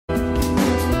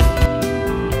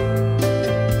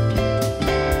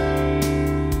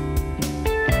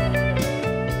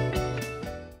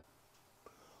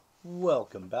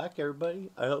Welcome back, everybody.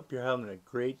 I hope you're having a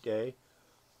great day.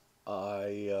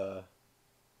 I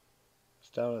was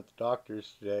down at the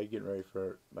doctor's today getting ready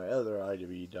for my other eye to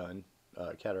be done,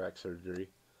 cataract surgery.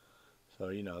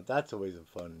 So, that's always a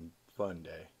fun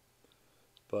day.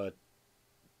 But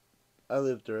I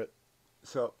lived through it.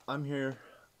 So, I'm here.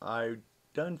 I've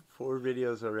done 4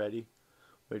 videos already,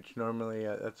 which normally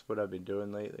that's what I've been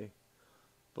doing lately.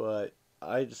 But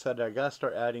I decided I gotta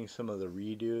start adding some of the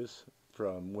redos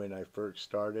from when I first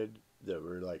started that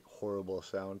were like horrible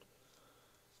sound.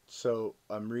 So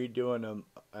I'm redoing them,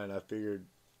 and I figured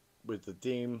with the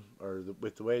theme or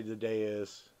with the way the day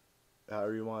is,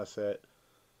 however you want to say it,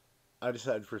 I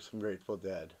decided for some Grateful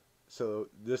Dead. So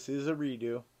this is a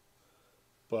redo,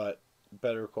 but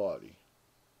better quality.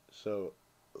 So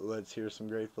let's hear some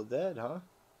Grateful Dead, huh?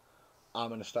 I'm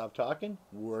gonna stop talking.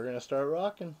 We're gonna start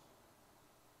rocking.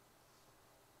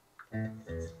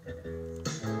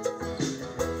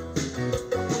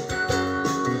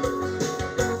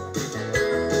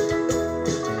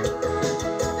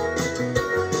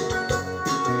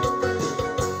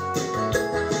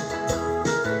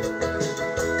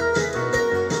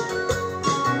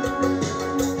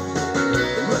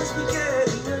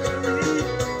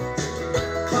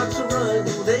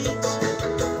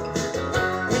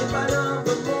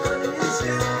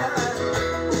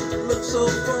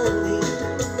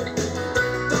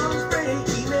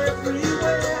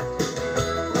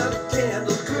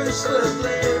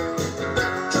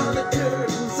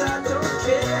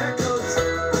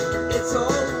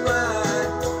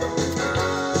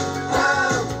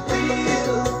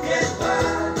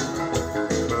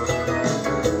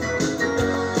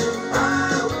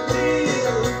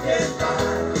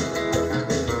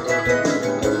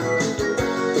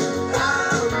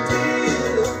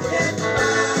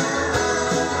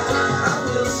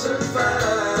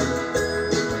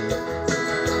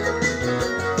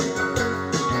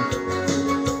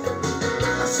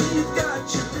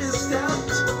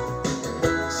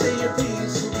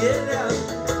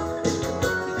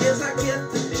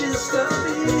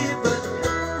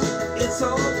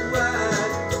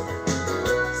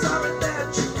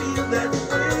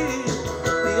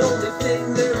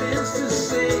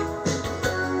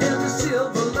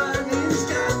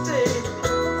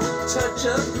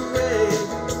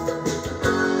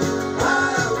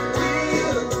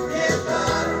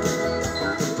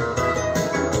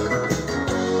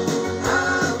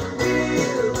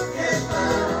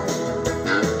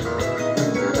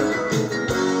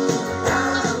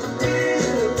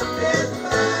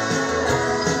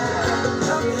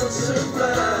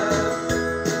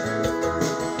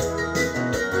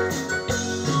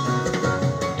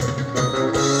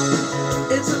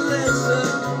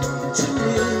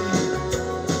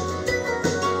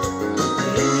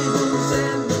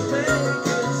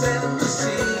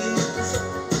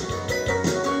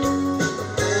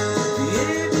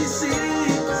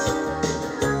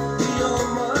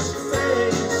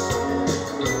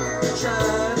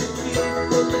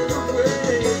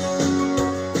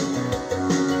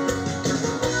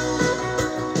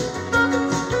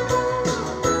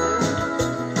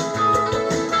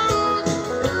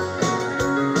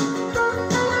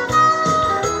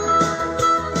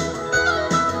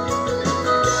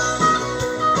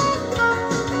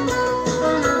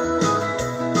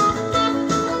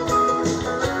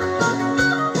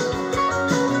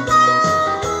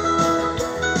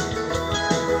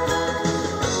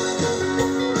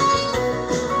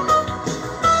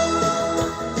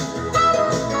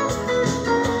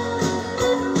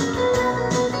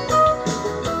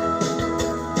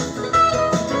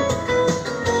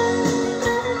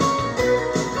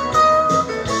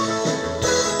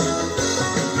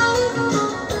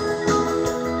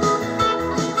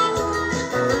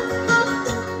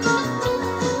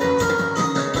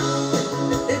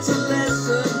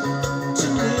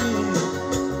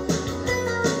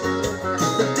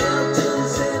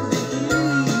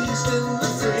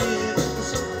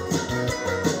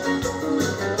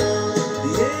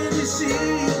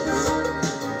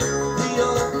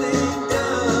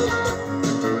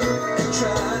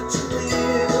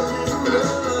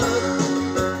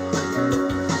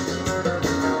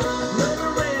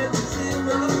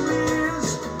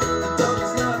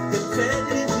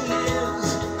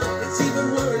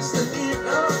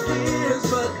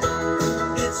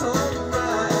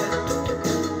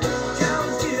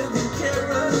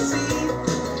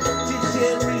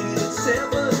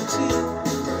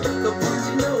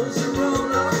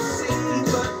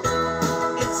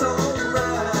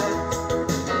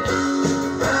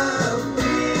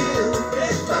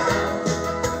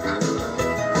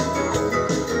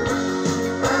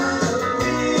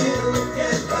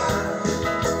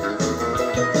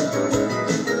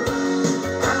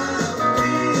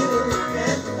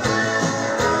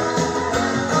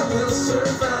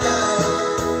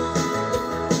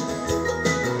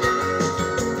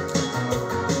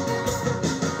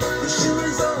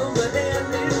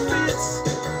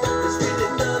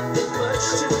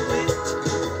 to it.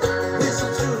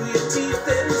 Whistle through your teeth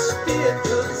and spit,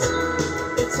 'cause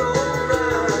it's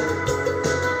alright.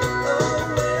 Oh,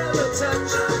 well, a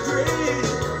touch of grey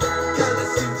kinda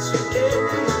suits you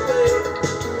anyway.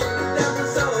 And that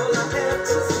was all I had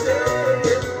to say.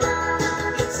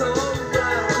 It's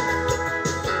alright.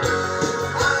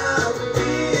 I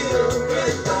will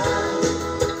get by.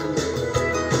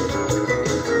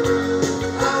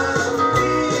 I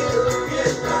will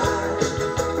get by.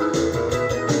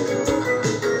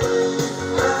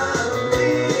 I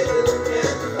will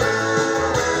get by.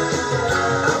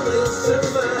 I will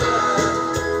survive.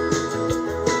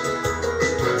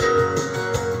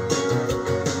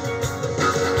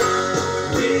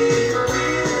 We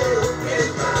will get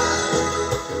by.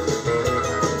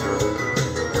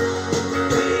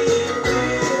 We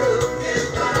will get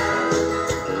by.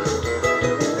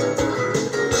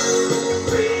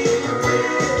 We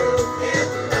will get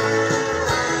by.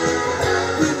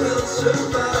 We will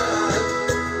survive.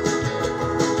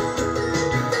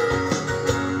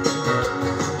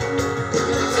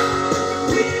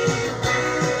 We will get by. We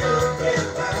will get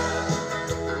by.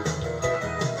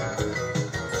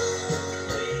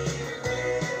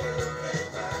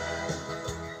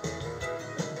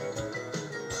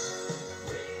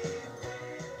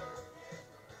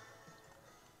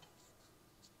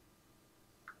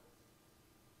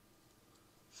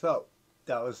 So,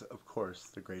 that was, of course,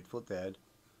 the Grateful Dead,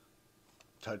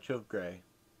 Touch of Grey.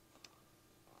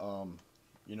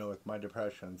 You know, with my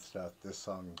depression and stuff, this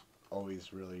song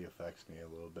always really affects me a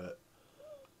little bit.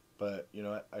 But, you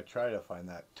know, I try to find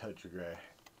that touch of grey.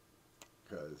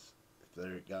 Because if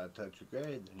they got a touch of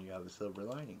grey, then you have a silver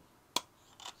lining.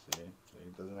 See?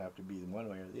 It doesn't have to be one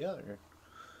way or the other.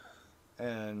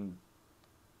 And,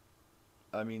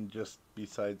 I mean, just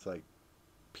besides, like,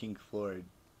 Pink Floyd,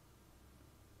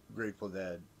 Grateful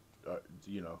Dead,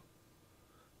 you know,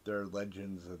 they're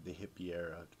legends of the hippie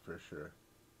era, for sure.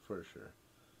 For sure.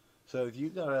 So if you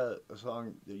got a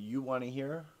song that you want to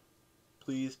hear,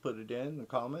 please put it in the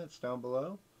comments down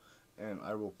below, and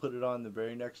I will put it on the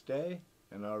very next day,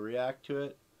 and I'll react to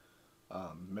it.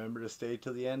 Remember to stay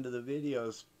till the end of the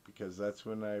videos, because that's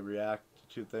when I react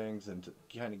to things and to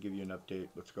kind of give you an update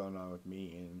what's going on with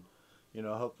me, and, you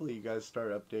know, hopefully you guys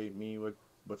start updating me with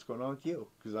what's going on with you,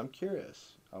 because I'm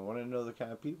curious. I want to know the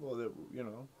kind of people that, you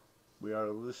know, we are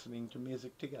listening to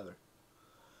music together.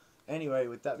 Anyway,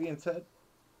 with that being said,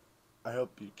 I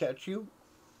hope to catch you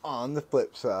on the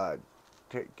flip side.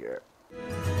 Take care.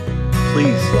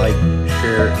 Please like,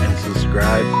 share, and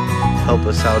subscribe. Help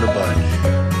us out a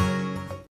bunch.